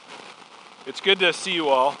It's good to see you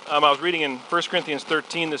all. I was reading in 1 Corinthians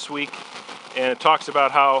 13 this week, and it talks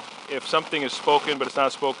about how if something is spoken but it's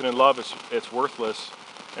not spoken in love, it's worthless.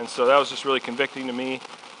 And so that was just really convicting to me.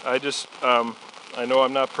 I know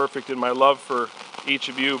I'm not perfect in my love for each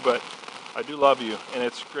of you, but I do love you, and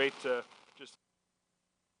it's great to just...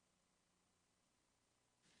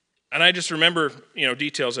 And I just remember,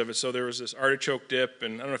 details of it. So there was this artichoke dip,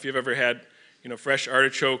 and I don't know if you've ever had, fresh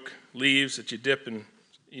artichoke leaves that you dip, and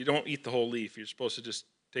you don't eat the whole leaf. You're supposed to just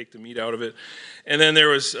take the meat out of it. And then there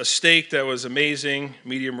was a steak that was amazing,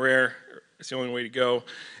 medium rare. It's the only way to go.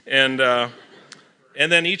 And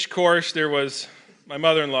then each course there was, my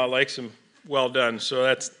mother-in-law likes them well done, so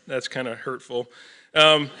that's kind of hurtful.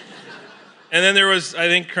 And then there was, I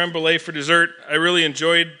think, creme brulee for dessert. I really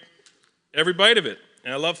enjoyed every bite of it.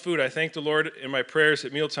 And I love food. I thank the Lord in my prayers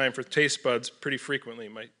at mealtime for taste buds pretty frequently.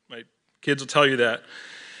 My kids will tell you that.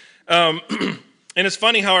 And it's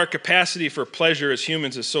funny how our capacity for pleasure as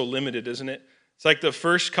humans is so limited, isn't it? It's like the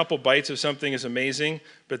first couple bites of something is amazing,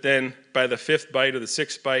 but then by the fifth bite or the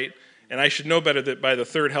sixth bite, and I should know better that by the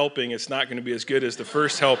third helping, it's not going to be as good as the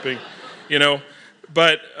first helping,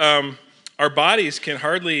 But our bodies can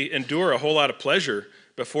hardly endure a whole lot of pleasure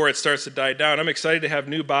before it starts to die down. I'm excited to have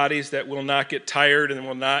new bodies that will not get tired and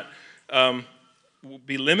will not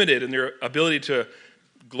be limited in their ability to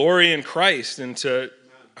glory in Christ and to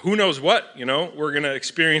who knows what, we're going to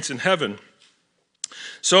experience in heaven.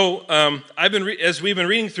 So as we've been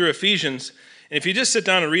reading through Ephesians, and if you just sit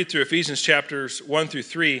down and read through Ephesians chapters 1 through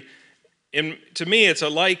 3, to me it's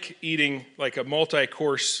like eating like a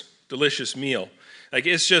multi-course delicious meal. Like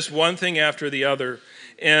it's just one thing after the other,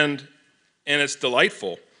 and it's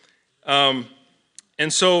delightful. And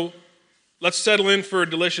so let's settle in for a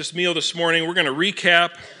delicious meal this morning. We're going to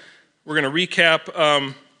recap.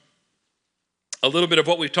 A little bit of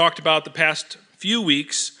what we've talked about the past few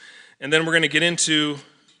weeks, and then we're going to get into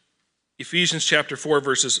Ephesians chapter 4,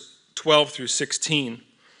 verses 12 through 16.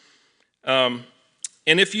 And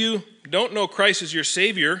if you don't know Christ as your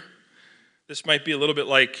Savior, this might be a little bit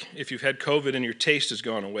like if you've had COVID and your taste has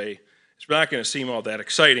gone away. It's not going to seem all that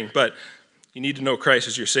exciting, but you need to know Christ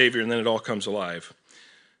as your Savior, and then it all comes alive.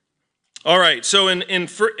 All right, so in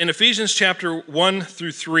Ephesians chapter 1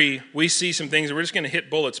 through 3, we see some things, and we're just going to hit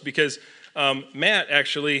bullets because Matt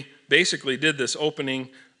actually basically did this opening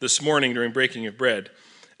this morning during breaking of bread.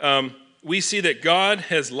 We see that God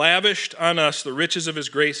has lavished on us the riches of his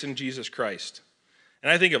grace in Jesus Christ. And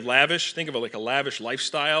I think of lavish, think of it like a lavish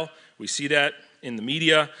lifestyle. We see that in the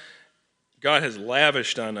media. God has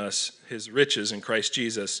lavished on us his riches in Christ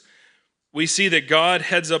Jesus. We see that God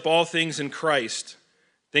heads up all things in Christ,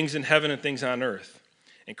 things in heaven and things on earth.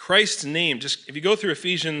 And Christ's name, just if you go through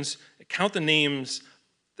Ephesians, count the names,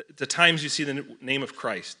 the times you see the name of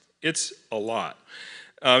Christ. It's a lot.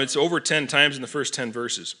 It's over 10 times in the first 10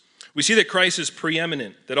 verses. We see that Christ is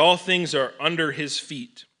preeminent, that all things are under his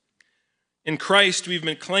feet. In Christ, we've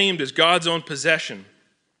been claimed as God's own possession.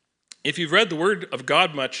 If you've read the Word of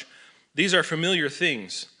God much, these are familiar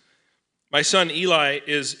things. My son Eli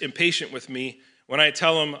is impatient with me. When I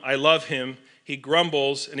tell him I love him, he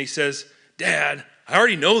grumbles and he says, "Dad, I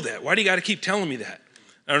already know that. Why do you got to keep telling me that?"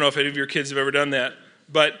 I don't know if any of your kids have ever done that.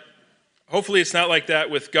 But hopefully it's not like that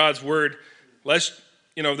with God's word.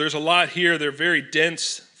 There's a lot here. They're very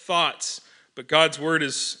dense thoughts, but God's word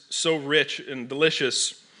is so rich and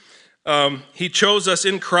delicious. He chose us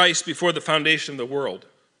in Christ before the foundation of the world.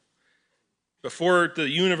 Before the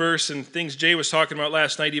universe and things Jay was talking about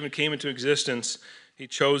last night even came into existence, he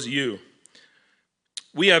chose you.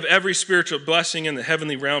 We have every spiritual blessing in the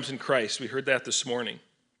heavenly realms in Christ. We heard that this morning.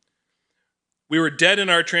 We were dead in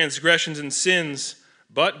our transgressions and sins,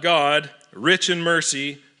 but God, rich in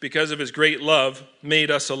mercy, because of his great love,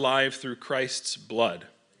 made us alive through Christ's blood.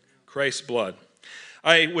 Christ's blood.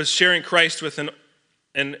 I was sharing Christ with a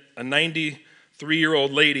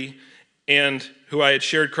 93-year-old lady, and who I had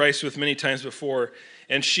shared Christ with many times before,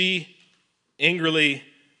 and she angrily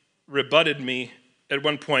rebutted me at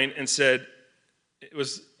one point and said,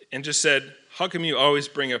 "How come you always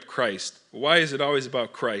bring up Christ? Why is it always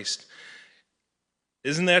about Christ?"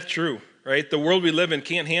 Isn't that true? Right? The world we live in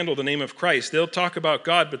can't handle the name of Christ. They'll talk about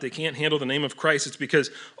God, but they can't handle the name of Christ. It's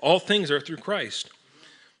because all things are through Christ.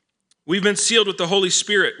 We've been sealed with the Holy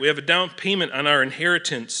Spirit. We have a down payment on our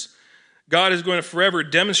inheritance. God is going to forever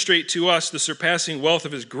demonstrate to us the surpassing wealth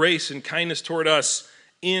of his grace and kindness toward us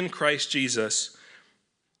in Christ Jesus.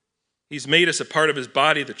 He's made us a part of his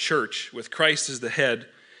body, the church, with Christ as the head,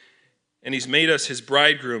 and he's made us his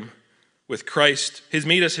bridegroom with Christ. He's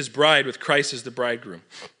made us his bride with Christ as the bridegroom.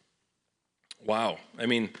 Wow. I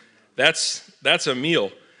mean, that's a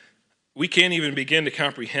meal. we can't even begin to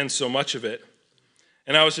comprehend so much of it.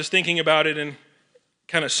 And I was just thinking about it and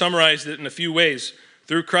kind of summarized it in a few ways.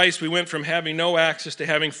 Through Christ, we went from having no access to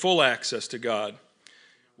having full access to God.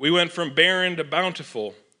 We went from barren to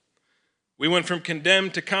bountiful. We went from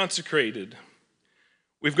condemned to consecrated.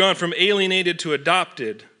 We've gone from alienated to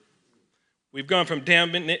adopted. We've gone from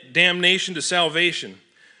damnation to salvation.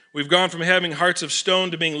 We've gone from having hearts of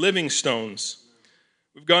stone to being living stones.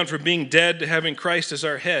 We've gone from being dead to having Christ as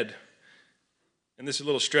our head. And this is a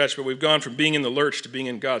little stretch, but we've gone from being in the lurch to being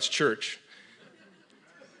in God's church.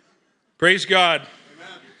 Praise God.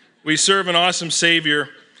 Amen. We serve an awesome Savior.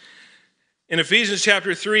 In Ephesians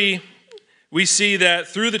chapter 3, we see that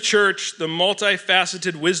through the church, the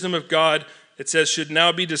multifaceted wisdom of God, it says, should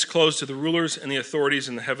now be disclosed to the rulers and the authorities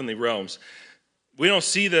in the heavenly realms. We don't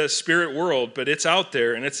see the spirit world, but it's out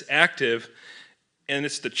there and it's active, and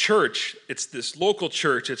it's the church. It's this local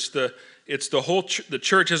church. It's the whole the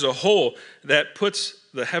church as a whole that puts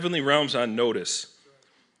the heavenly realms on notice.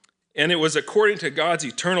 And it was according to God's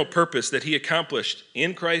eternal purpose that he accomplished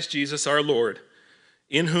in Christ Jesus our Lord,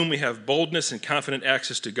 in whom we have boldness and confident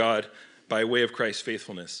access to God by way of Christ's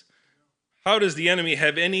faithfulness. How does the enemy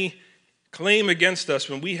have any claim against us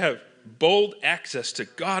when we have bold access to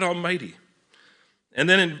God Almighty? And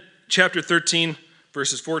then in chapter 13,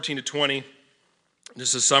 verses 14 to 20,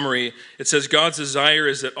 just a summary, it says, God's desire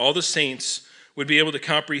is that all the saints would be able to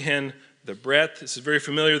comprehend the breadth, this is very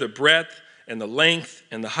familiar, the breadth and the length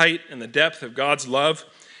and the height and the depth of God's love,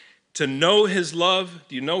 to know his love.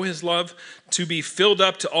 Do you know his love? To be filled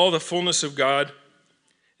up to all the fullness of God.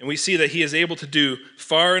 And we see that he is able to do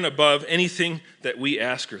far and above anything that we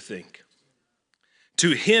ask or think.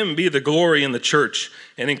 To him be the glory in the church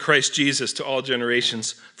and in Christ Jesus to all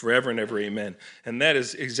generations forever and ever, amen. And that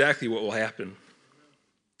is exactly what will happen.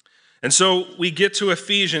 And so we get to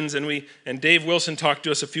Ephesians, and Dave Wilson talked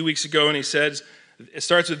to us a few weeks ago, and he says, it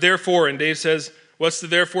starts with therefore, and Dave says, what's the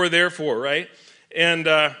therefore, right? And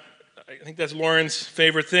I think that's Lauren's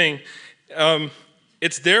favorite thing.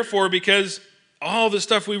 It's therefore because all the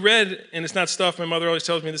stuff we read, and it's not stuff, my mother always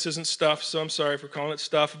tells me this isn't stuff, so I'm sorry for calling it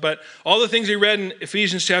stuff, but all the things we read in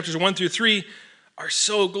Ephesians chapters 1 through 3 are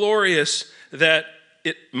so glorious that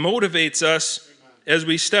it motivates us as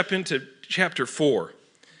we step into chapter 4.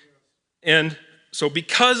 And so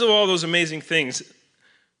because of all those amazing things,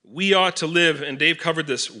 we ought to live, and Dave covered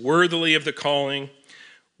this, worthily of the calling,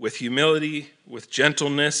 with humility, with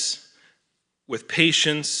gentleness, with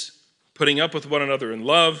patience, putting up with one another in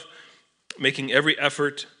love, making every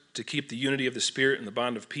effort to keep the unity of the Spirit and the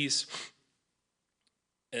bond of peace.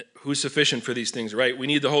 Who's sufficient for these things, right? We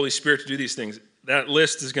need the Holy Spirit to do these things. That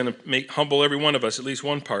list is going to humble every one of us, at least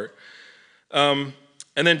one part. And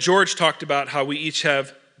then George talked about how we each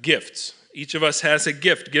have gifts. Each of us has a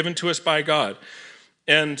gift given to us by God.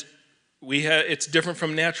 And it's different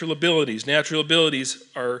from natural abilities. Natural abilities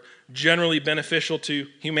are generally beneficial to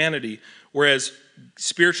humanity, whereas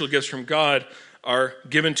spiritual gifts from God are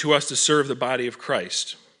given to us to serve the body of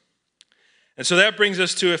Christ. And so that brings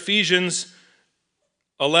us to Ephesians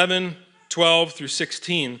 11, 12 through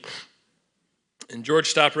 16. And George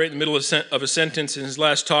stopped right in the middle of a sentence in his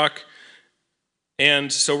last talk.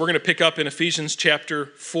 And so we're going to pick up in Ephesians chapter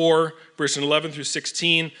 4, verses 11 through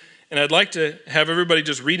 16. And I'd like to have everybody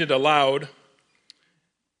just read it aloud,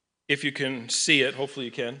 if you can see it. Hopefully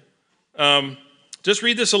you can. Just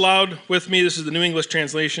read this aloud with me. This is the New English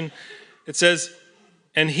translation. It says,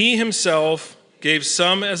 and he himself gave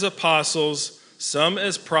some as apostles, some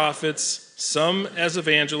as prophets, some as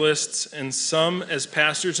evangelists, and some as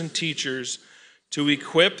pastors and teachers, to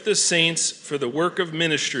equip the saints for the work of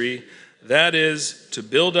ministry, that is, to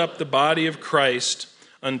build up the body of Christ,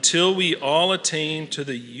 until we all attain to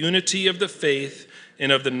the unity of the faith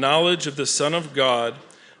and of the knowledge of the Son of God,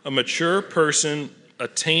 a mature person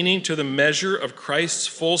attaining to the measure of Christ's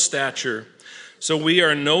full stature. So we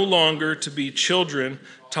are no longer to be children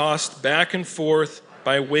tossed back and forth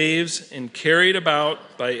by waves and carried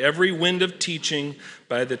about by every wind of teaching,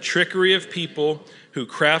 by the trickery of people who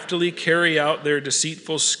craftily carry out their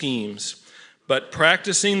deceitful schemes. But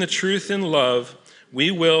practicing the truth in love, we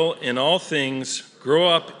will in all things grow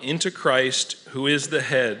up into Christ, who is the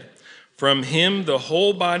head. From him the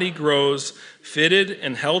whole body grows, fitted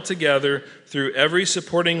and held together through every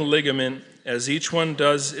supporting ligament, as each one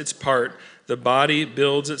does its part. The body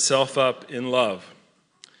builds itself up in love.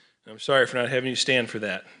 I'm sorry for not having you stand for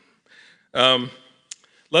that.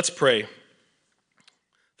 Let's pray.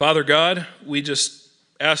 Father God, we just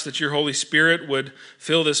ask that your Holy Spirit would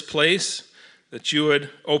fill this place, that you would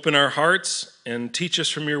open our hearts and teach us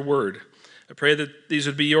from your word. I pray that these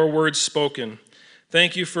would be your words spoken.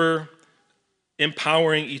 Thank you for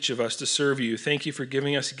empowering each of us to serve you. Thank you for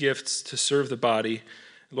giving us gifts to serve the body.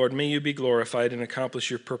 Lord, may you be glorified and accomplish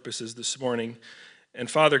your purposes this morning. And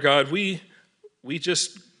Father God, we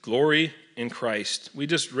just glory in Christ. We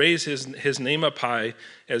just raise his name up high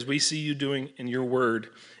as we see you doing in your word,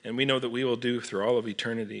 and we know that we will do through all of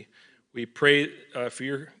eternity. We pray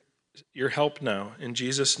for your help now. In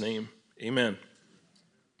Jesus' name, amen.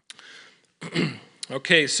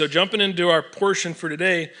 Okay, so jumping into our portion for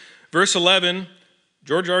today, verse 11,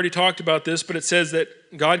 George already talked about this, but it says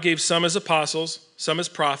that God gave some as apostles, some as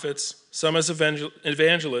prophets, some as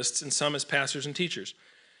evangelists, and some as pastors and teachers.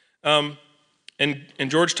 And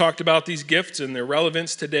George talked about these gifts and their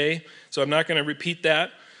relevance today, so I'm not going to repeat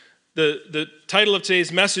that. The title of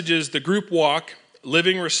today's message is The Group Walk,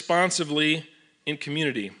 Living Responsively in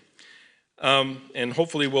Community. And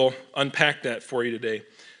hopefully we'll unpack that for you today.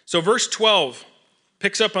 So verse 12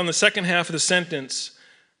 picks up on the second half of the sentence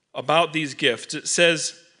about these gifts. It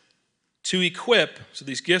says, to equip, so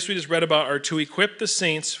these gifts we just read about are to equip the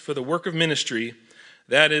saints for the work of ministry,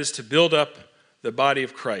 that is, to build up the body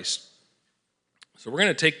of Christ. So we're going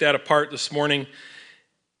to take that apart this morning.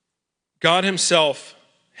 God himself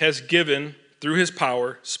has given, through his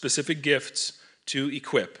power, specific gifts to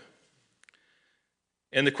equip.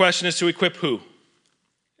 And the question is to equip who?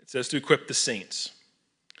 It says to equip the saints.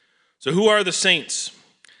 So who are the saints?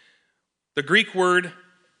 The Greek word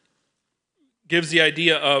gives the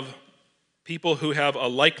idea of people who have a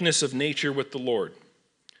likeness of nature with the Lord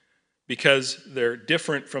because they're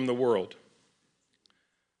different from the world.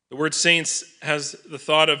 The word saints has the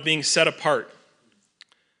thought of being set apart.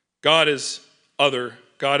 God is other.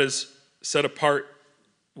 God is set apart.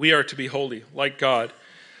 We are to be holy, like God.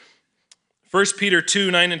 1 Peter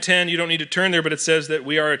 2, 9 and 10, you don't need to turn there, but it says that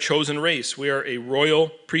we are a chosen race. We are a royal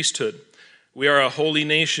priesthood. We are a holy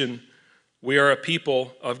nation. We are a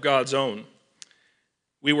people of God's own.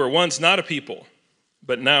 We were once not a people,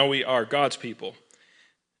 but now we are God's people.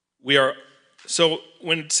 So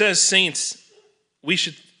when it says saints, we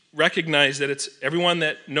should recognize that it's everyone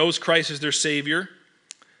that knows Christ as their Savior.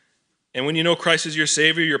 And when you know Christ as your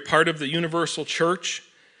Savior, you're part of the universal church,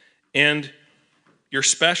 and you're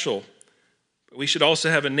special. We should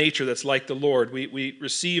also have a nature that's like the Lord. We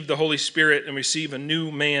receive the Holy Spirit and receive a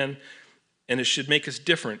new man, and it should make us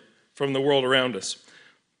different from the world around us.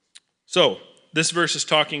 So, this verse is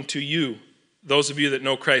talking to you, those of you that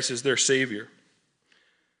know Christ as their Savior.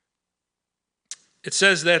 It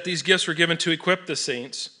says that these gifts were given to equip the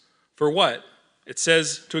saints for what? It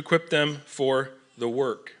says to equip them for the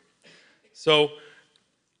work. So,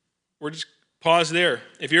 we're just pause there.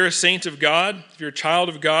 If you're a saint of God, if you're a child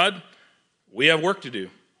of God, we have work to do.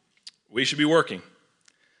 We should be working.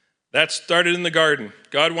 That started in the garden.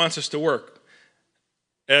 God wants us to work.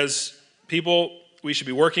 As people, we should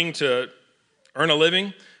be working to earn a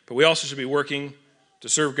living, but we also should be working to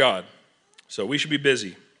serve God. So we should be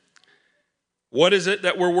busy. What is it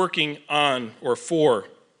that we're working on or for?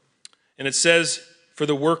 And it says for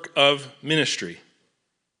the work of ministry.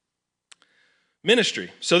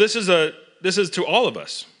 Ministry. So this is to all of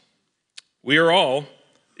us. We are all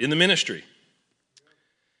in the ministry.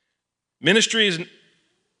 Ministry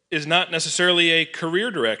is not necessarily a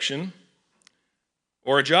career direction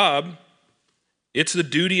or a job. It's the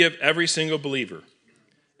duty of every single believer.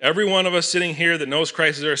 Every one of us sitting here that knows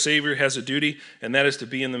Christ as our Savior has a duty, and that is to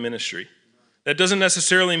be in the ministry. That doesn't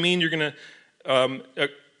necessarily mean you're going to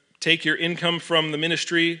take your income from the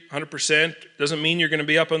ministry 100%. Doesn't mean you're going to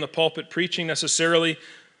be up on the pulpit preaching necessarily,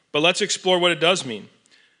 but let's explore what it does mean.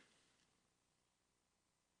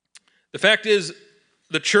 The fact is,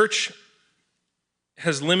 the church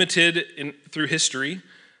has limited through history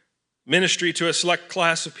ministry to a select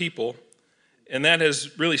class of people, and that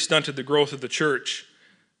has really stunted the growth of the church.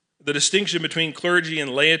 The distinction between clergy and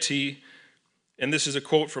laity, and this is a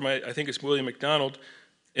quote from, I think it's William MacDonald,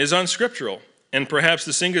 is unscriptural, and perhaps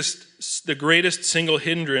the greatest single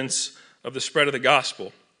hindrance of the spread of the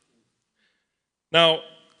gospel. Now,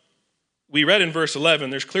 we read in verse 11,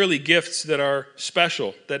 there's clearly gifts that are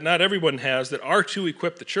special, that not everyone has, that are to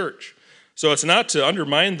equip the church. So it's not to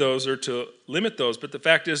undermine those or to limit those, but the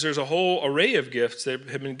fact is there's a whole array of gifts that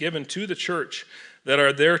have been given to the church that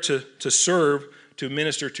are there to serve, to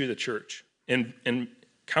minister to the church in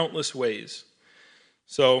countless ways.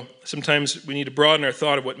 So sometimes we need to broaden our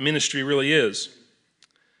thought of what ministry really is.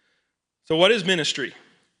 So what is ministry?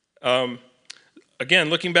 Again,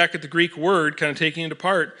 looking back at the Greek word, kind of taking it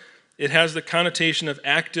apart, it has the connotation of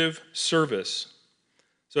active service.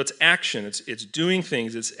 So it's action, it's doing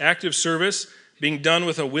things, it's active service being done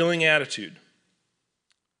with a willing attitude.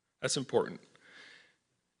 That's important.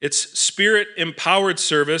 It's spirit-empowered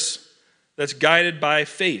service that's guided by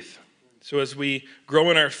faith. So as we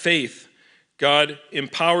grow in our faith, God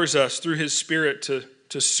empowers us through his Spirit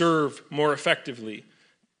to serve more effectively,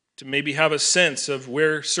 to maybe have a sense of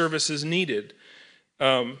where service is needed.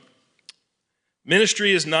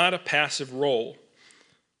 Ministry is not a passive role.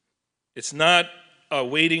 It's not a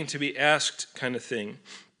waiting to be asked kind of thing.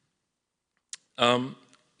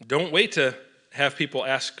 Don't wait to have people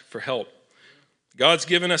ask for help. God's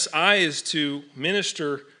given us eyes to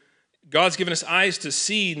minister. God's given us eyes to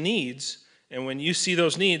see needs. And when you see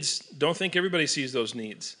those needs, don't think everybody sees those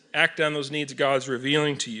needs. Act on those needs God's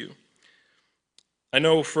revealing to you. I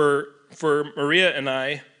know for Maria and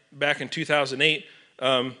I, back in 2008,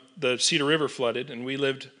 the Cedar River flooded, and we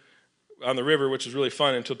lived on the river, which was really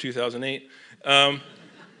fun until 2008.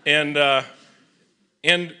 And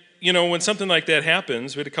you know, when something like that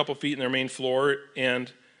happens, we had a couple feet in their main floor,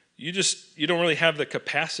 and you don't really have the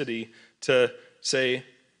capacity to say,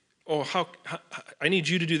 oh, how I need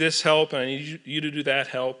you to do this help, and I need you to do that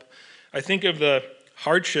help. I think of the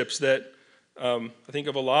hardships that, I think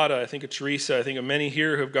of Alada, I think of Teresa, I think of many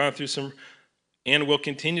here who have gone through some, and will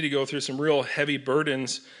continue to go through some real heavy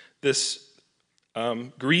burdens, this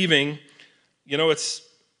grieving. You know, it's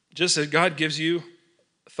just as God gives you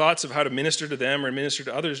thoughts of how to minister to them or minister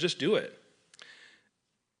to others, just do it.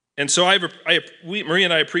 And so Maria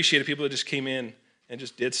and I appreciated people that just came in and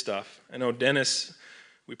just did stuff. I know Dennis,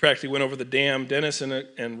 we practically went over the dam. Dennis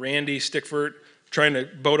and Randy Stickford trying to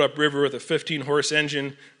boat up river with a 15-horse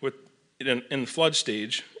engine in flood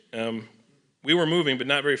stage. We were moving, but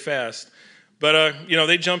not very fast. But, you know,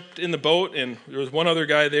 they jumped in the boat, and there was one other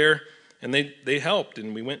guy there, and they helped,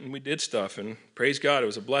 and we went and we did stuff, and praise God, it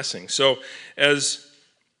was a blessing. So as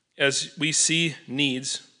we see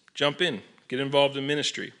needs, jump in, get involved in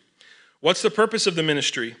ministry. What's the purpose of the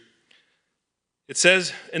ministry? It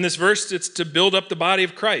says in this verse, it's to build up the body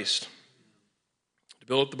of Christ. To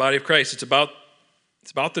build up the body of Christ. It's about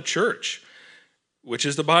the church, which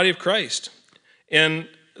is the body of Christ. And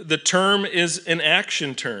the term is an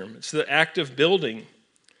action term. It's the act of building.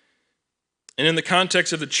 And in the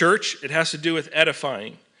context of the church, it has to do with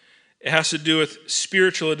edifying. It has to do with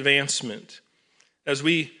spiritual advancement. As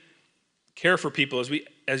we care for people,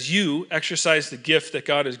 as you exercise the gift that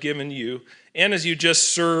God has given you, and as you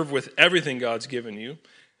just serve with everything God's given you,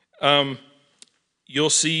 you'll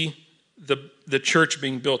see the church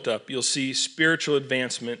being built up. You'll see spiritual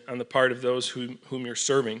advancement on the part of those whom you're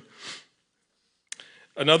serving.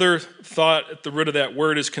 Another thought at the root of that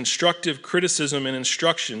word is constructive criticism and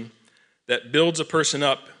instruction that builds a person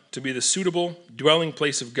up to be the suitable dwelling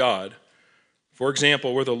place of God. For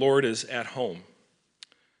example, where the Lord is at home.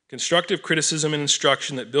 Constructive criticism and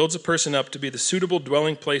instruction that builds a person up to be the suitable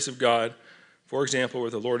dwelling place of God, for example, where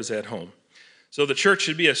the Lord is at home. So the church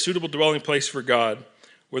should be a suitable dwelling place for God,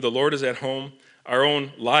 where the Lord is at home. Our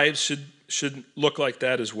own lives should look like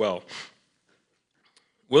that as well.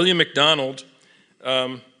 William MacDonald,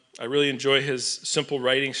 I really enjoy his simple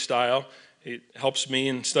writing style. It helps me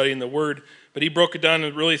in studying the Word, but he broke it down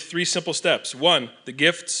into really 3 simple steps. 1, the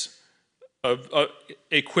gifts of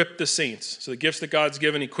equip the saints. So the gifts that God's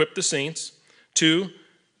given equip the saints. 2,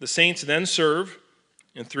 the saints then serve.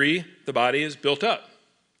 And 3, the body is built up.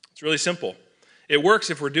 It's really simple. It works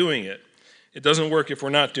if we're doing it. It doesn't work if we're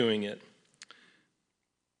not doing it.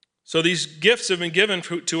 So these gifts have been given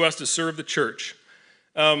to us to serve the church.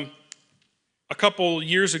 A couple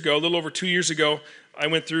years ago, a little over 2 years ago, I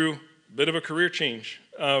went through a bit of a career change.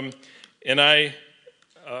 And I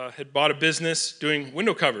had bought a business doing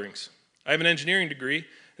window coverings. I have an engineering degree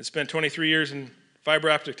and spent 23 years in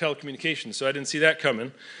fiber optic telecommunications, so I didn't see that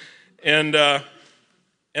coming. And I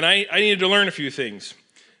needed to learn a few things.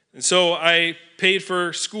 And so I paid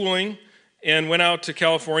for schooling and went out to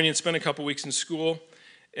California and spent a couple weeks in school.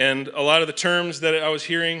 And a lot of the terms that I was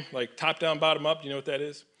hearing, like top down, bottom up, do you know what that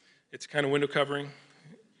is? It's kind of window covering.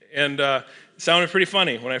 And it sounded pretty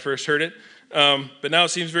funny when I first heard it, but now it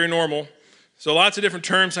seems very normal. So lots of different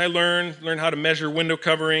terms I learned how to measure window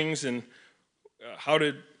coverings and how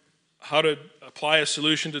to apply a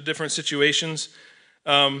solution to different situations.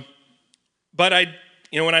 But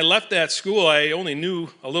when I left that school, I only knew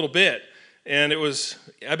a little bit, and it was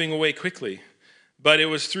ebbing away quickly. But it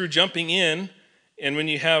was through jumping in, and when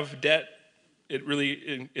you have debt, it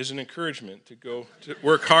really is an encouragement to go to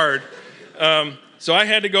work hard. So I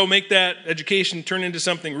had to go make that education turn into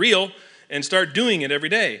something real and start doing it every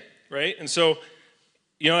day, right? And so,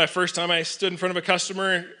 that first time I stood in front of a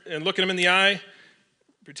customer and looking them in the eye,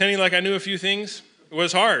 pretending like I knew a few things, it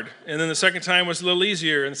was hard. And then the second time was a little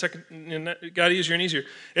easier, and it got easier and easier.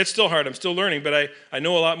 It's still hard. I'm still learning, but I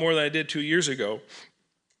know a lot more than I did 2 years ago.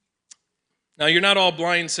 Now, you're not all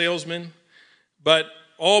blind salesmen. But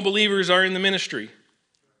all believers are in the ministry.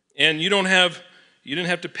 And you didn't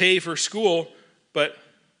have to pay for school, but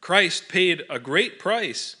Christ paid a great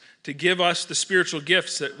price to give us the spiritual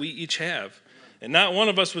gifts that we each have. And not one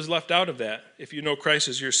of us was left out of that if you know Christ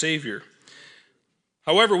as your Savior.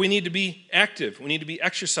 However, we need to be active. We need to be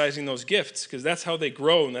exercising those gifts because that's how they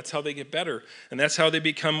grow and that's how they get better and that's how they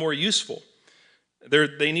become more useful.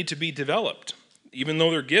 They need to be developed. Even though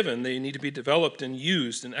they're given, they need to be developed and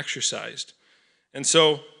used and exercised. And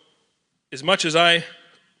so, as much as I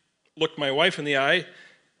looked my wife in the eye a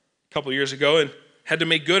couple of years ago and had to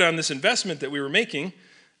make good on this investment that we were making,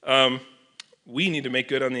 we need to make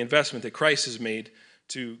good on the investment that Christ has made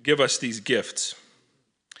to give us these gifts.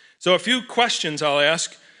 So a few questions I'll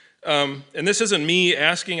ask, and this isn't me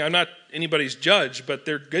asking, I'm not anybody's judge, but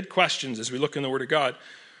they're good questions as we look in the Word of God.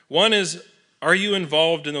 One is, are you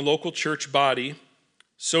involved in the local church body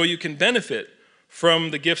so you can benefit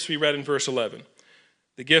from the gifts we read in verse 11?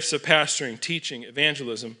 The gifts of pastoring, teaching,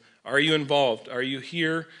 evangelism. Are you involved? Are you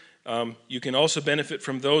here? You can also benefit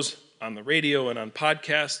from those on the radio and on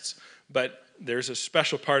podcasts, but there's a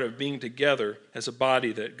special part of being together as a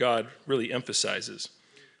body that God really emphasizes.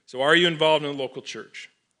 So are you involved in a local church?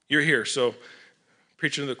 You're here, so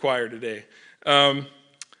preaching to the choir today.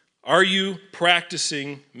 Are you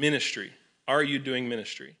practicing ministry? Are you doing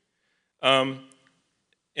ministry?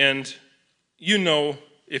 And you know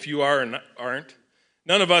if you are or aren't.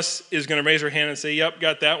 None of us is going to raise our hand and say, yep,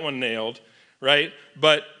 got that one nailed, right?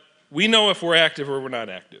 But we know if we're active or we're not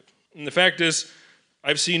active. And the fact is,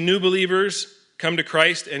 I've seen new believers come to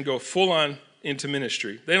Christ and go full on into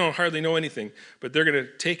ministry. They don't hardly know anything, but they're going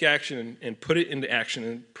to take action and put it into action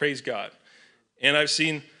and praise God. And I've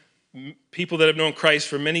seen people that have known Christ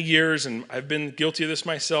for many years, and I've been guilty of this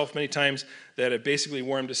myself many times, that have basically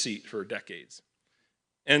warmed a seat for decades.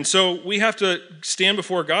 And so we have to stand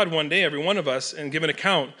before God one day, every one of us, and give an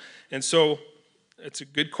account. And so it's a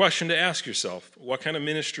good question to ask yourself. What kind of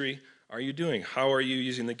ministry are you doing? How are you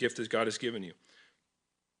using the gift that God has given you?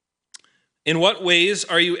 In what ways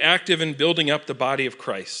are you active in building up the body of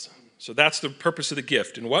Christ? So that's the purpose of the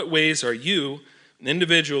gift. In what ways are you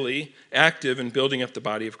individually active in building up the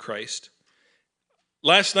body of Christ?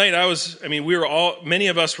 Last night many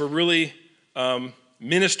of us were really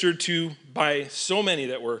ministered to by so many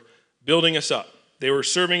that were building us up. They were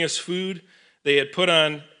serving us food. They had put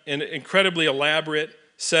on an incredibly elaborate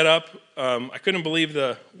setup. I couldn't believe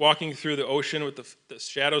the walking through the ocean with the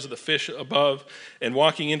shadows of the fish above and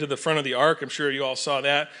walking into the front of the ark. I'm sure you all saw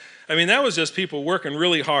that. I mean, that was just people working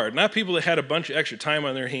really hard, not people that had a bunch of extra time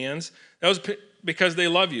on their hands. That was because they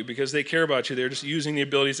love you, because they care about you. They're just using the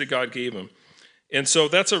abilities that God gave them. And so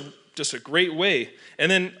that's just a great way, and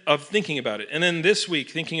then of thinking about it. And then this week,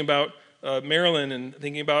 thinking about Marilyn and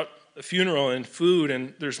thinking about the funeral and food,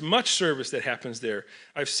 and there's much service that happens there.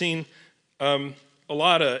 I've seen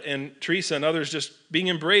Alada and Teresa and others just being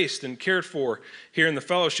embraced and cared for here in the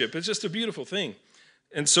fellowship. It's just a beautiful thing.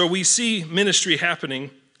 And so we see ministry happening.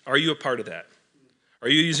 Are you a part of that? Are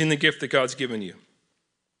you using the gift that God's given you?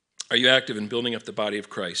 Are you active in building up the body of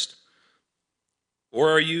Christ? Or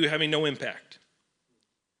are you having no impact?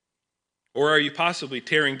 Or are you possibly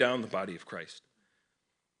tearing down the body of Christ?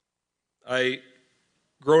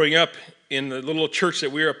 Growing up in the little church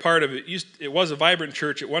that we were a part of, it was a vibrant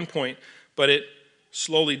church at one point, but it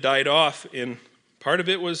slowly died off, and part of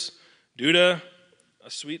it was due to a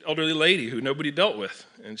sweet elderly lady who nobody dealt with,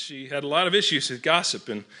 and she had a lot of issues with gossip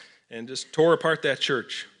and just tore apart that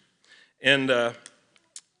church. And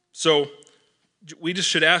so we just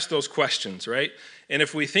should ask those questions, right? And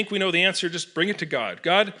if we think we know the answer, just bring it to God.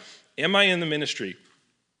 God, am I in the ministry?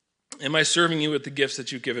 Am I serving you with the gifts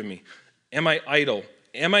that you've given me? Am I idle?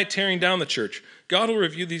 Am I tearing down the church? God will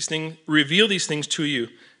reveal these things to you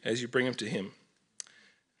as you bring them to him.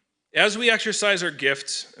 As we exercise our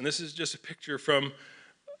gifts, and this is just a picture from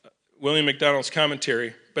William MacDonald's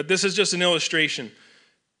commentary, but this is just an illustration.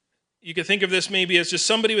 You could think of this maybe as just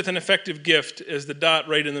somebody with an effective gift as the dot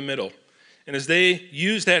right in the middle. And as they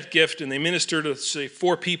use that gift and they minister to, say,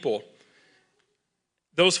 4 people,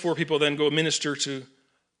 those 4 people then go minister to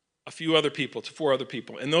a few other people, to 4 other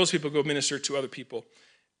people, and those people go minister to other people.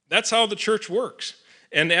 That's how the church works.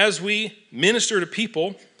 And as we minister to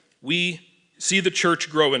people, we see the church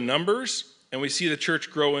grow in numbers, and we see the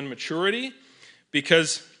church grow in maturity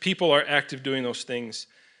because people are active doing those things.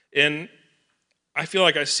 And I feel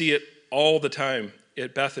like I see it all the time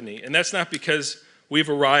at Bethany. And that's not because we've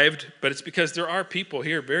arrived, but it's because there are people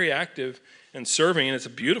here very active and serving, and it's a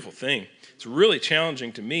beautiful thing. It's really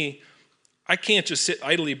challenging to me. I can't just sit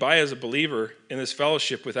idly by as a believer in this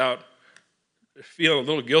fellowship without feeling a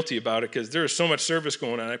little guilty about it because there is so much service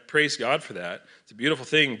going on. I praise God for that. It's a beautiful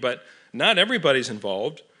thing, but not everybody's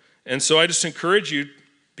involved. And so I just encourage you,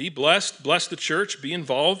 be blessed, bless the church, be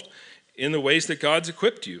involved in the ways that God's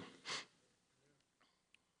equipped you.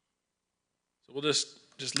 So we'll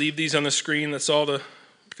just leave these on the screen. That's all the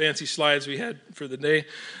fancy slides we had for the day.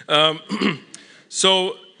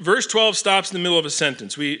 So verse 12 stops in the middle of a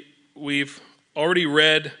sentence. We've already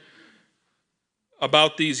read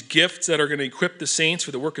about these gifts that are going to equip the saints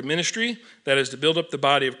for the work of ministry, that is to build up the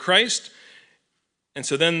body of Christ. And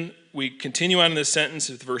so then we continue on in this sentence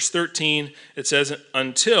with verse 13. It says,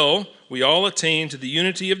 until we all attain to the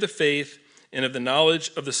unity of the faith and of the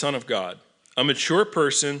knowledge of the Son of God, a mature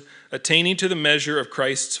person attaining to the measure of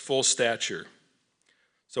Christ's full stature.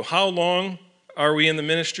 So how long are we in the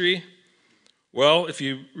ministry? Well, if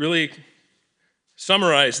you really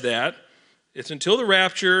summarize that, it's until the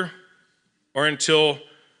rapture or until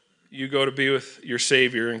you go to be with your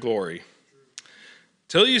Savior in glory.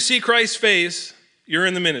 Till you see Christ's face, you're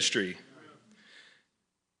in the ministry.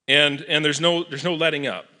 And there's no letting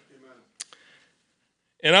up.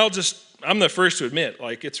 And I'm the first to admit,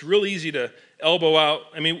 like, it's real easy to elbow out.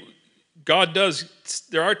 I mean,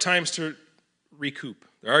 there are times to recoup.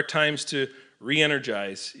 There are times to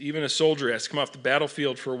re-energize. Even a soldier has to come off the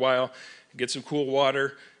battlefield for a while, get some cool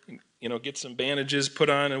water, get some bandages put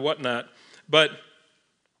on and whatnot. But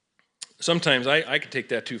sometimes I could take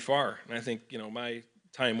that too far. And I think, my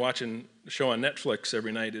time watching the show on Netflix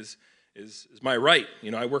every night is my right.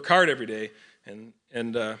 I work hard every day, and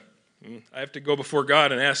I have to go before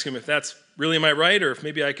God and ask him if that's really my right, or if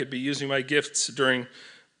maybe I could be using my gifts during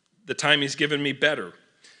the time he's given me better.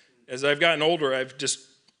 As I've gotten older,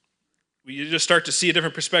 you just start to see a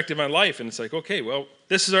different perspective on life, and it's like, okay, well,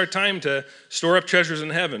 this is our time to store up treasures in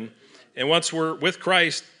heaven, and once we're with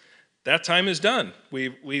Christ, that time is done.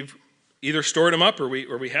 We've either stored them up or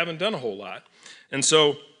we haven't done a whole lot, and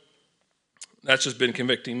so that's just been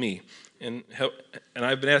convicting me, and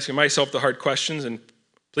I've been asking myself the hard questions, and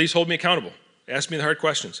please hold me accountable. Ask me the hard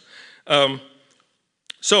questions.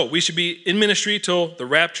 So we should be in ministry till the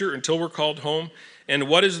rapture, until we're called home. And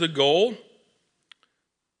what is the goal?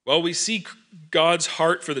 Well, we see God's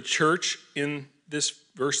heart for the church in this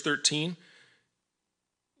verse 13.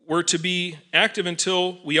 We're to be active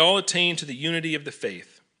until we all attain to the unity of the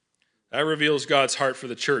faith. That reveals God's heart for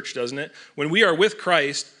the church, doesn't it? When we are with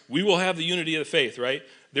Christ, we will have the unity of the faith, right?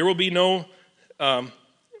 There will be no...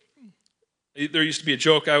 There used to be a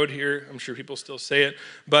joke I would hear, I'm sure people still say it,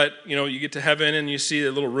 but you get to heaven and you see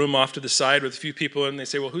a little room off to the side with a few people, and they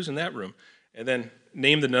say, well, who's in that room? And then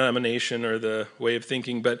name the denomination or the way of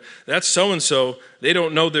thinking, but that's so-and-so. They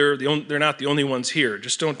don't know they're not the only ones here.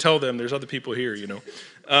 Just don't tell them there's other people here, the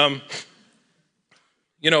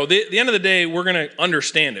end of the day, we're going to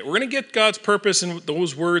understand it. We're going to get God's purpose in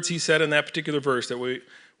those words he said in that particular verse that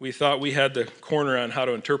we thought we had the corner on how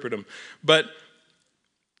to interpret them. But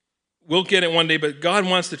we'll get it one day, but God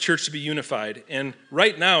wants the church to be unified. And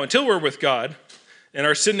right now, until we're with God, and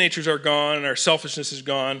our sin natures are gone, and our selfishness is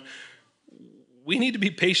gone, we need to be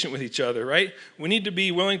patient with each other, right? We need to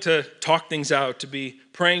be willing to talk things out, to be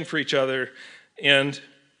praying for each other. And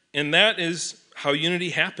that is how unity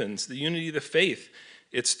happens, the unity of the faith.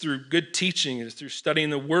 It's through good teaching, it's through studying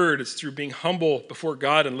the Word, it's through being humble before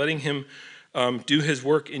God and letting him do his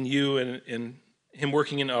work in you and him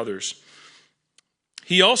working in others.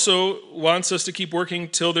 He also wants us to keep working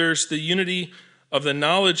till there's the unity of the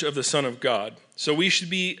knowledge of the Son of God. So we should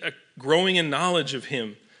be growing in knowledge of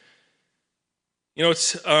him.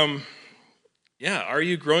 Are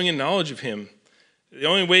you growing in knowledge of him? The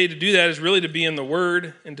only way to do that is really to be in the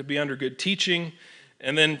Word and to be under good teaching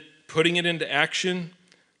and then putting it into action.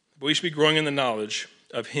 But we should be growing in the knowledge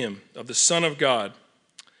of him, of the Son of God,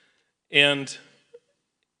 and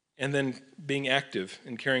then being active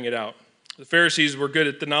in carrying it out. The Pharisees were good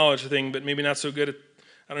at the knowledge thing, but maybe not so good at,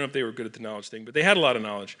 I don't know if they were good at the knowledge thing, but they had a lot of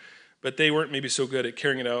knowledge. But they weren't maybe so good at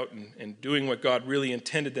carrying it out and doing what God really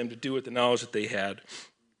intended them to do with the knowledge that they had.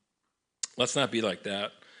 Let's not be like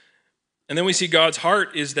that. And then we see God's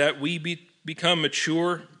heart is that we become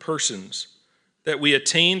mature persons, that we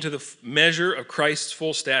attain to the measure of Christ's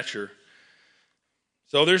full stature.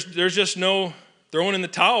 So there's just no throwing in the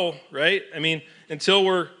towel, right? I mean, until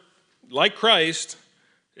we're like Christ,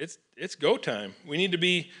 it's go time. We need to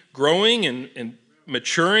be growing and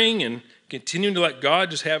maturing and continuing to let God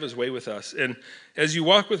just have his way with us. And as you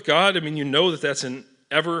walk with God, that that's an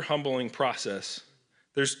ever humbling process.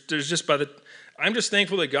 I'm just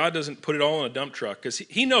thankful that God doesn't put it all in a dump truck, because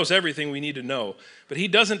he knows everything we need to know, but he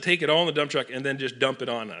doesn't take it all in the dump truck and then just dump it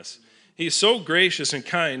on us. He's so gracious and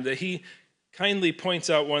kind that he kindly points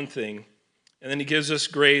out one thing, And then he gives us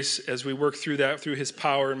grace as we work through that, through his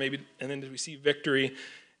power, and then we see victory.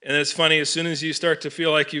 And it's funny, as soon as you start to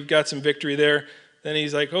feel like you've got some victory there, then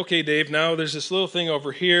he's like, okay, Dave, now there's this little thing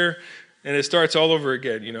over here, and it starts all over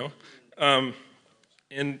again,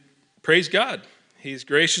 And praise God. He's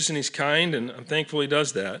gracious and he's kind, and I'm thankful he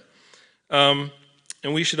does that. And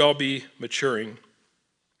we should all be maturing.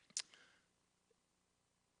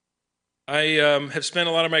 I have spent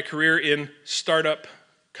a lot of my career in startup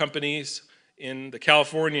companies in the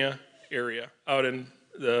California area, out in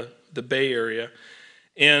the Bay Area,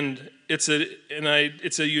 and it's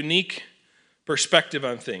a unique perspective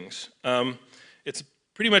on things. It's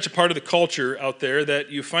pretty much a part of the culture out there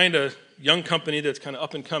that you find a young company that's kind of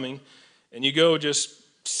up and coming, and you go just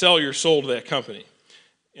sell your soul to that company,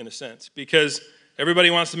 in a sense, because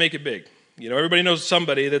everybody wants to make it big. Everybody knows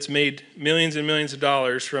somebody that's made millions and millions of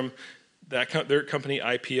dollars from their company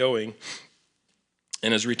IPOing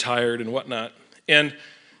and is retired and whatnot. And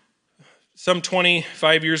some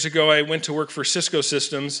 25 years ago, I went to work for Cisco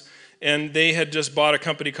Systems, and they had just bought a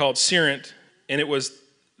company called Cerent, and it was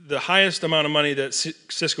the highest amount of money that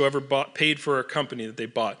Cisco ever paid for a company that they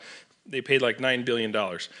bought. They paid like $9 billion.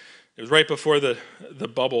 It was right before the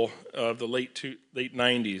bubble of the late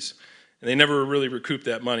 90s, and they never really recouped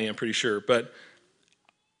that money, I'm pretty sure. But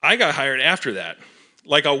I got hired after that,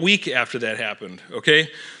 like a week after that happened, okay?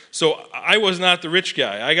 So I was not the rich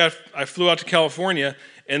guy. I flew out to California,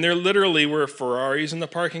 and there literally were Ferraris in the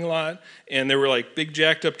parking lot, and there were like big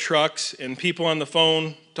jacked up trucks and people on the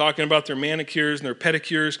phone talking about their manicures and their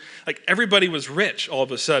pedicures. Like everybody was rich all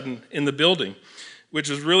of a sudden in the building, which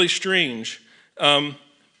was really strange. And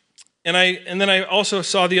then I also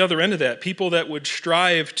saw the other end of that, people that would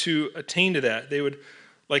strive to attain to that. They would,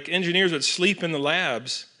 like engineers would sleep in the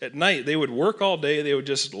labs at night. They would work all day. They would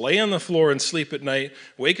just lay on the floor and sleep at night,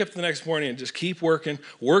 wake up the next morning and just keep working,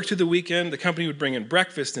 work to the weekend. The company would bring in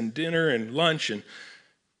breakfast and dinner and lunch, and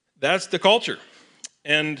that's the culture.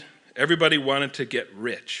 And everybody wanted to get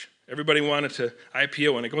rich. Everybody wanted to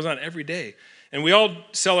IPO, and it goes on every day. And we all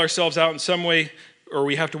sell ourselves out in some way, or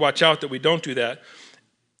we have to watch out that we don't do that.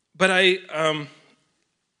 But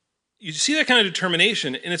you see that kind of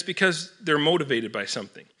determination, and it's because they're motivated by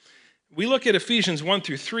something. We look at Ephesians 1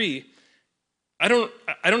 through 3. I don't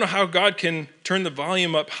know how God can turn the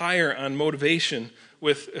volume up higher on motivation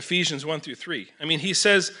with Ephesians 1 through 3. I mean, he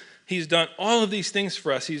says he's done all of these things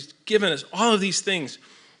for us. He's given us all of these things.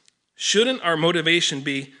 Shouldn't our motivation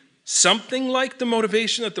be something like the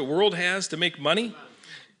motivation that the world has to make money?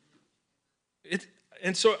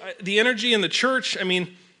 And so the energy in the church,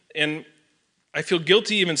 and I feel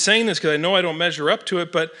guilty even saying this because I know I don't measure up to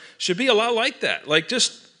it, but should be a lot like that. Like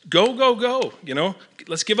just go, go, go,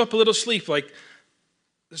 Let's give up a little sleep. Like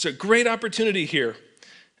there's a great opportunity here.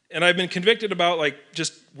 And I've been convicted about like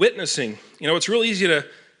just witnessing. It's real easy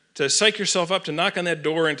to psych yourself up, to knock on that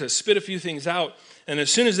door and to spit a few things out. And as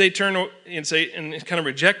soon as they turn and say, and kind of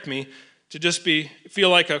reject me, to just feel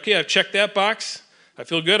like, okay, I've checked that box. I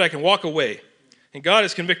feel good. I can walk away. And God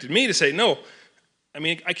has convicted me to say, no,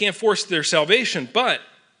 I can't force their salvation, but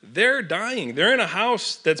they're dying. They're in a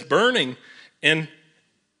house that's burning, and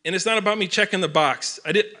it's not about me checking the box.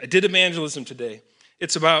 I did evangelism today.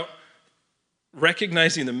 It's about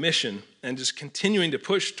recognizing the mission and just continuing to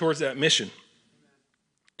push towards that mission.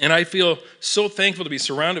 And I feel so thankful to be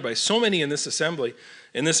surrounded by so many in this assembly,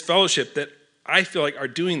 in this fellowship, that I feel like are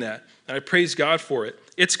doing that, and I praise God for it.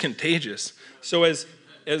 It's contagious. So as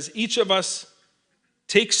each of us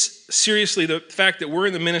takes seriously the fact that we're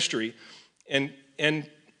in the ministry and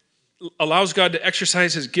allows God to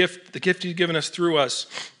exercise his gift, the gift he's given us through us,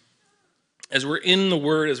 as we're in the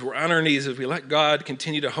Word, as we're on our knees, as we let God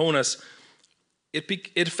continue to hone us,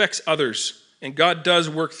 it affects others, and God does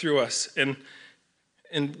work through us.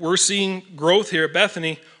 And we're seeing growth here at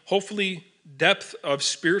Bethany, hopefully depth of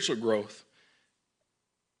spiritual growth.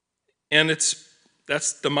 And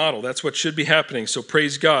that's the model. That's what should be happening, so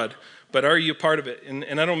praise God. But are you a part of it?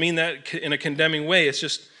 And I don't mean that in a condemning way. It's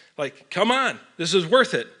just like, come on, this is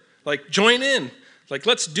worth it. Like, join in. Like,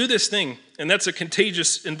 let's do this thing. And that's a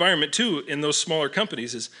contagious environment, too, in those smaller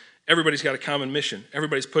companies, is everybody's got a common mission.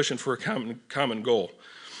 Everybody's pushing for a common goal.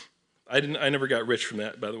 I never got rich from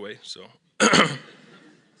that, by the way, so. And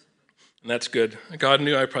that's good. God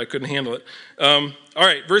knew I probably couldn't handle it. All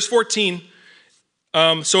right, verse 14.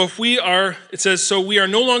 It says, so we are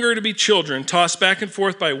no longer to be children, tossed back and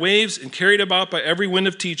forth by waves and carried about by every wind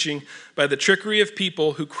of teaching, by the trickery of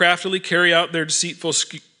people who craftily carry out their deceitful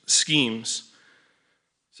schemes.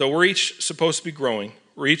 So we're each supposed to be growing.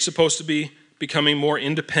 We're each supposed to be becoming more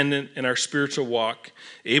independent in our spiritual walk,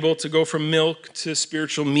 able to go from milk to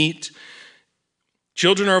spiritual meat,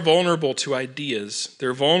 Children are vulnerable to ideas.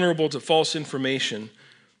 They're vulnerable to false information.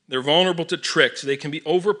 They're vulnerable to tricks. They can be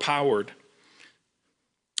overpowered.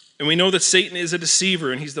 And we know that Satan is a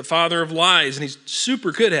deceiver, and he's the father of lies, and he's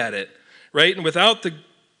super good at it, right? And without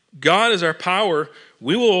God as our power,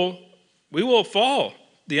 we will fall.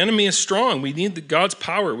 The enemy is strong. We need God's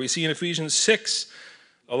power. We see in Ephesians 6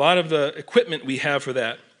 a lot of the equipment we have for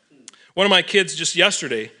that. One of my kids just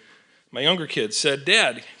yesterday, my younger kid, said,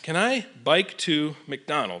 "Dad, can I bike to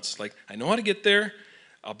McDonald's? Like, I know how to get there.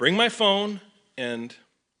 I'll bring my phone." And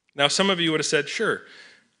now some of you would have said, "Sure."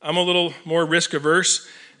 I'm a little more risk averse.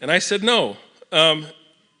 And I said, "No."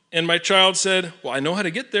 And my child said, "Well, I know how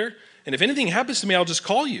to get there. And if anything happens to me, I'll just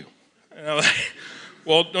call you." And I'm like,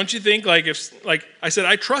 well, don't you think, I said,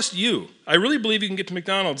 I trust you. I really believe you can get to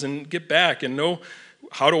McDonald's and get back and know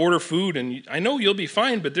how to order food. And I know you'll be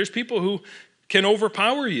fine, but there's people who can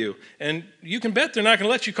overpower you. And you can bet they're not going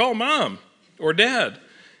to let you call mom or dad.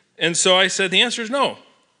 And so I said, the answer is no.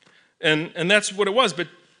 And that's what it was. But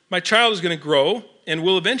my child is going to grow and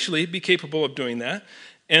will eventually be capable of doing that.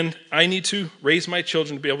 And I need to raise my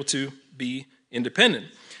children to be able to be independent.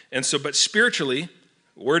 And so, but spiritually,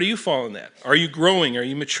 where do you fall in that? Are you growing? Are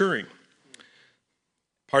you maturing?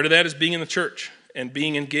 Part of that is being in the church and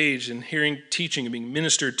being engaged and hearing teaching and being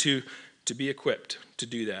ministered to be equipped to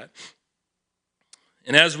do that.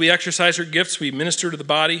 And as we exercise our gifts, we minister to the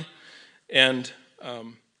body. And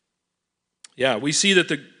we see that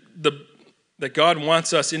that God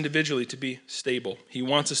wants us individually to be stable. He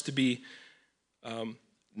wants us to be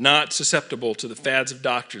not susceptible to the fads of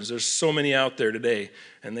doctrines. There's so many out there today,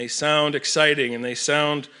 and they sound exciting and they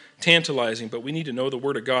sound tantalizing, but we need to know the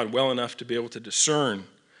Word of God well enough to be able to discern.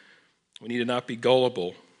 We need to not be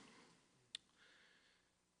gullible.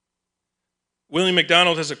 William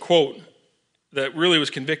MacDonald has a quote that really was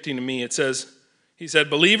convicting to me. He said,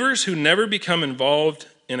 "Believers who never become involved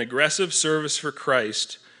in aggressive service for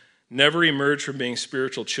Christ never emerge from being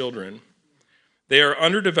spiritual children. They are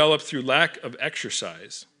underdeveloped through lack of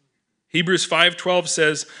exercise." Hebrews 5:12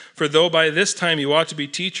 says, "For though by this time you ought to be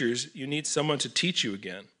teachers, you need someone to teach you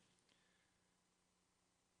again."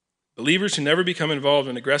 Believers who never become involved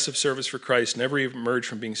in aggressive service for Christ never emerge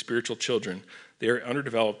from being spiritual children. They are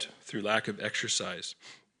underdeveloped through lack of exercise.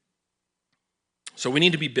 So we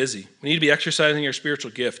need to be busy. We need to be exercising our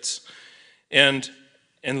spiritual gifts and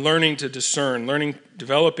learning to discern,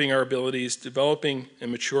 developing our abilities, developing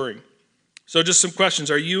and maturing. So just some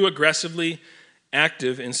questions. Are you aggressively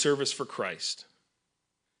active in service for Christ?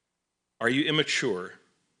 Are you immature?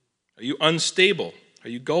 Are you unstable? Are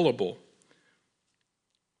you gullible?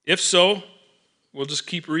 If so, we'll just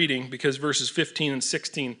keep reading because verses 15 and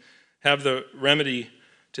 16 have the remedy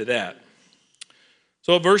to that.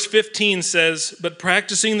 So verse 15 says, "But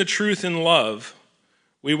practicing the truth in love,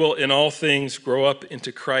 we will in all things grow up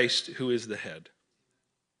into Christ who is the head."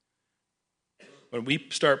 When we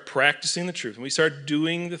start practicing the truth, when we start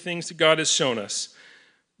doing the things that God has shown us,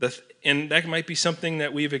 and that might be something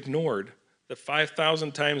that we've ignored, the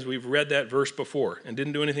 5,000 times we've read that verse before and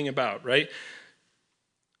didn't do anything about, right?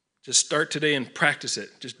 Just start today and practice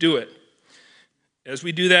it. Just do it. As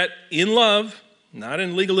we do that in love, not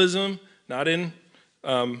in legalism, not in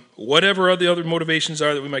whatever the other motivations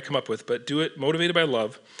are that we might come up with, but do it motivated by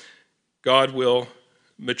love, God will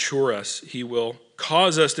mature us. He will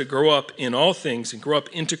cause us to grow up in all things and grow up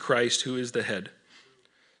into Christ who is the head.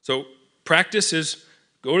 So practice is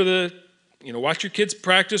go to watch your kids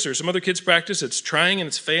practice or some other kids practice. It's trying and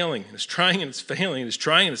it's failing. And it's trying and it's failing. And it's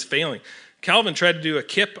trying and it's failing. Calvin tried to do a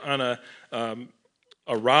kip on a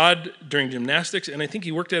rod during gymnastics, and I think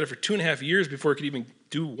he worked at it for 2.5 years before he could even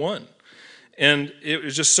do one. And it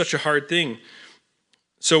was just such a hard thing.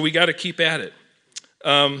 So we got to keep at it.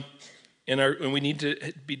 And we need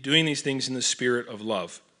to be doing these things in the spirit of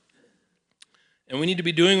love. And we need to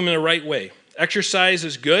be doing them in the right way. Exercise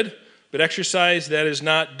is good, but exercise that is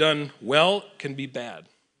not done well can be bad.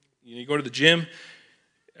 You go to the gym.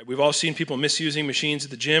 We've all seen people misusing machines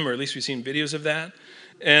at the gym, or at least we've seen videos of that.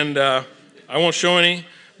 And I won't show any,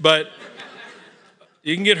 but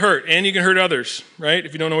you can get hurt, and you can hurt others, right,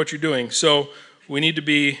 if you don't know what you're doing. So we need to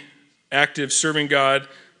be active, serving God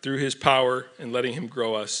through his power and letting him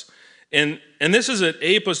grow us. And this is an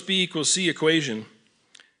A plus B equals C equation.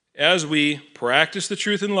 As we practice the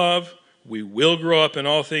truth in love, we will grow up in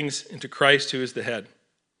all things into Christ who is the head.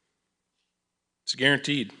 It's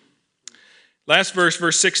guaranteed. Last verse,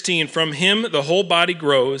 verse 16, "From him the whole body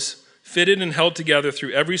grows, fitted and held together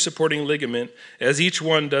through every supporting ligament, as each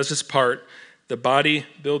one does its part. The body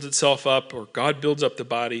builds itself up," or God builds up the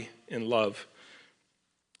body in love.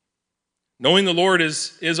 Knowing the Lord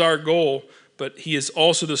is our goal, but he is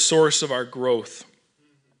also the source of our growth.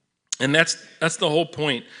 And that's the whole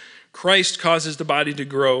point. Christ causes the body to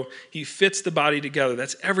grow. He fits the body together.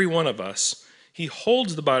 That's every one of us. He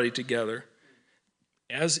holds the body together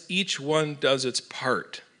as each one does its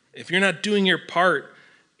part. If you're not doing your part,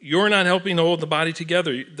 you're not helping to hold the body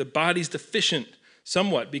together. The body's deficient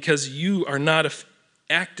somewhat because you are not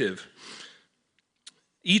active.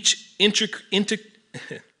 Each intricately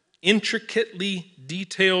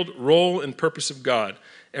detailed role and purpose of God.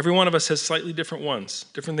 Every one of us has slightly different ones,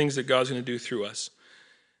 different things that God's going to do through us.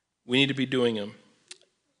 We need to be doing them.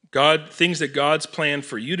 Things that God's planned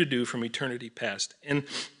for you to do from eternity past. And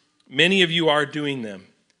many of you are doing them.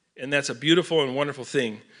 And that's a beautiful and wonderful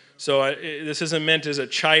thing. So this isn't meant as a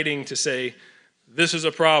chiding to say, this is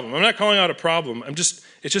a problem. I'm not calling out a problem. It's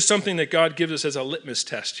just something that God gives us as a litmus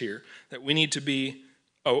test here that we need to be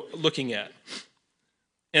looking at.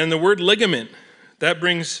 And the word ligament, that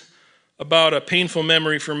brings about a painful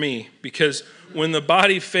memory for me, because when the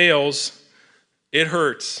body fails, it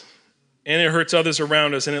hurts. And it hurts others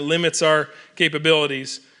around us, and it limits our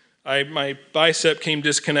capabilities. My bicep came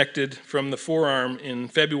disconnected from the forearm in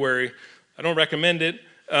February. I don't recommend it.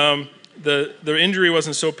 The injury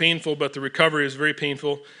wasn't so painful, but the recovery was very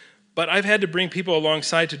painful. But I've had to bring people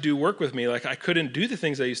alongside to do work with me. Like, I couldn't do the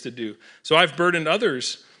things I used to do. So I've burdened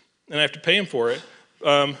others, and I have to pay them for it.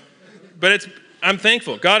 But I'm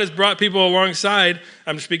thankful. God has brought people alongside.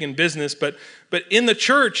 I'm speaking business, but in the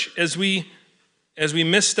church, as we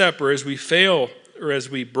misstep or as we fail or as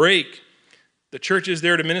we break, the church is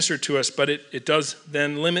there to minister to us, but it does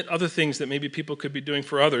then limit other things that maybe people could be doing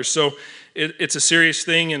for others. So it's a serious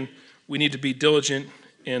thing, and we need to be diligent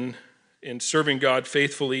in serving God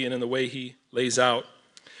faithfully and in the way he lays out.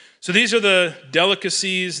 So these are the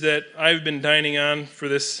delicacies that I've been dining on for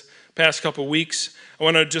this past couple weeks. I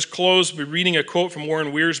want to just close by reading a quote from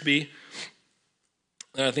Warren Wiersbe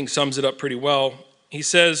that I think sums it up pretty well. He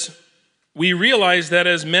says, "We realize that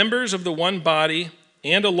as members of the one body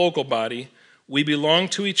and a local body, we belong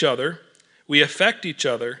to each other, we affect each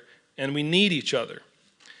other, and we need each other.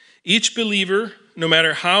 Each believer, no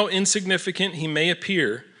matter how insignificant he may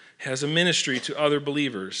appear, has a ministry to other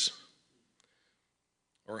believers."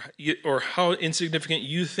 Or how insignificant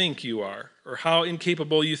you think you are, or how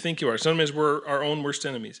incapable you think you are. Sometimes we're our own worst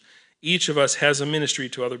enemies. Each of us has a ministry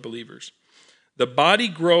to other believers. The body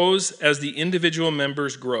grows as the individual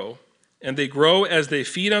members grow, and they grow as they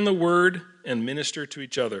feed on the word and minister to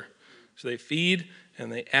each other. So they feed and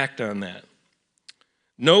they act on that.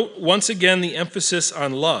 Note once again the emphasis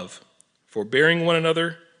on love, forbearing one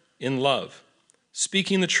another in love,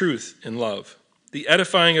 speaking the truth in love, the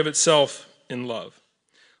edifying of itself in love.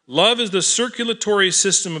 Love is the circulatory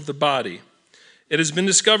system of the body. It has been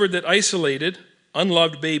discovered that isolated,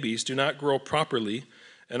 unloved babies do not grow properly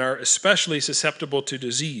and are especially susceptible to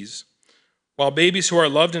disease, while babies who are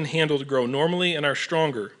loved and handled grow normally and are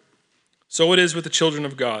stronger. So it is with the children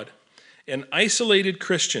of God. An isolated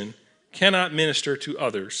Christian cannot minister to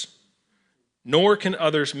others, nor can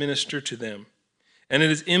others minister to them, and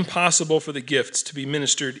it is impossible for the gifts to be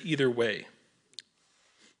ministered either way.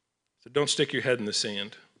 So don't stick your head in the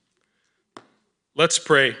sand. Let's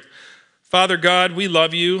pray. Father God, we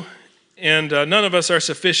love you, and none of us are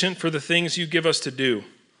sufficient for the things you give us to do.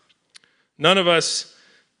 None of us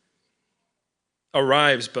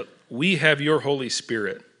arrives, but we have your Holy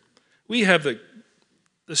Spirit. We have the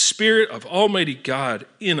Spirit of Almighty God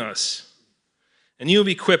in us, and you have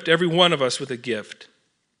equipped every one of us with a gift.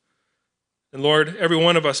 And Lord, every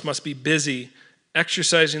one of us must be busy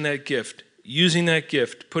exercising that gift, using that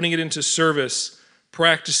gift, putting it into service,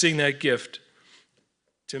 practicing that gift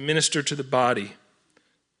to minister to the body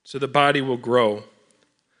so the body will grow.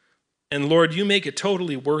 And Lord, you make it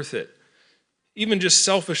totally worth it. Even just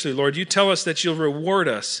selfishly, Lord, you tell us that you'll reward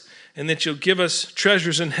us and that you'll give us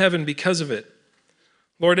treasures in heaven because of it.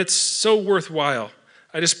 Lord, it's so worthwhile.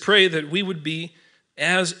 I just pray that we would be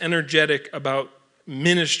as energetic about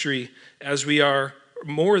ministry as we are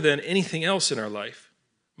more than anything else in our life,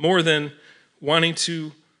 more than wanting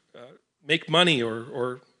to make money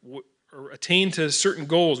or attain to certain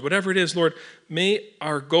goals, whatever it is, Lord, may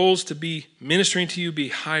our goals to be ministering to you be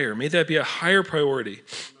higher. May that be a higher priority.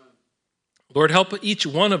 Lord, help each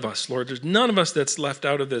one of us, Lord. There's none of us that's left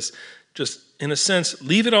out of this. Just, in a sense,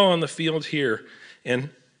 leave it all on the field here and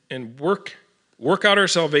work out our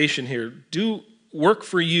salvation here. Do work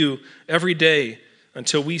for you every day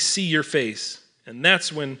until we see your face. And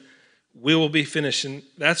that's when we will be finished, and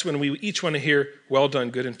that's when we each want to hear, "Well done,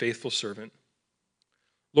 good and faithful servant."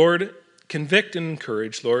 Lord, convict and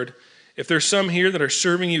encourage, Lord. If there's some here that are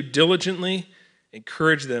serving you diligently,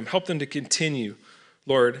 encourage them. Help them to continue.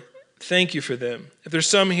 Lord, thank you for them. If there's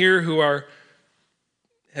some here who are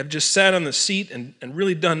have just sat on the seat and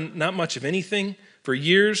really done not much of anything for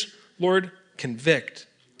years, Lord, convict.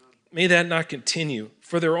 May that not continue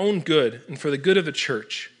for their own good and for the good of the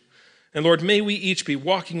church. And Lord, may we each be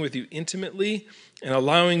walking with you intimately and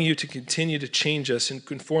allowing you to continue to change us and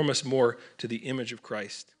conform us more to the image of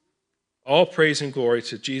Christ. All praise and glory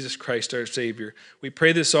to Jesus Christ, our Savior. We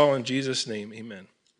pray this all in Jesus' name. Amen.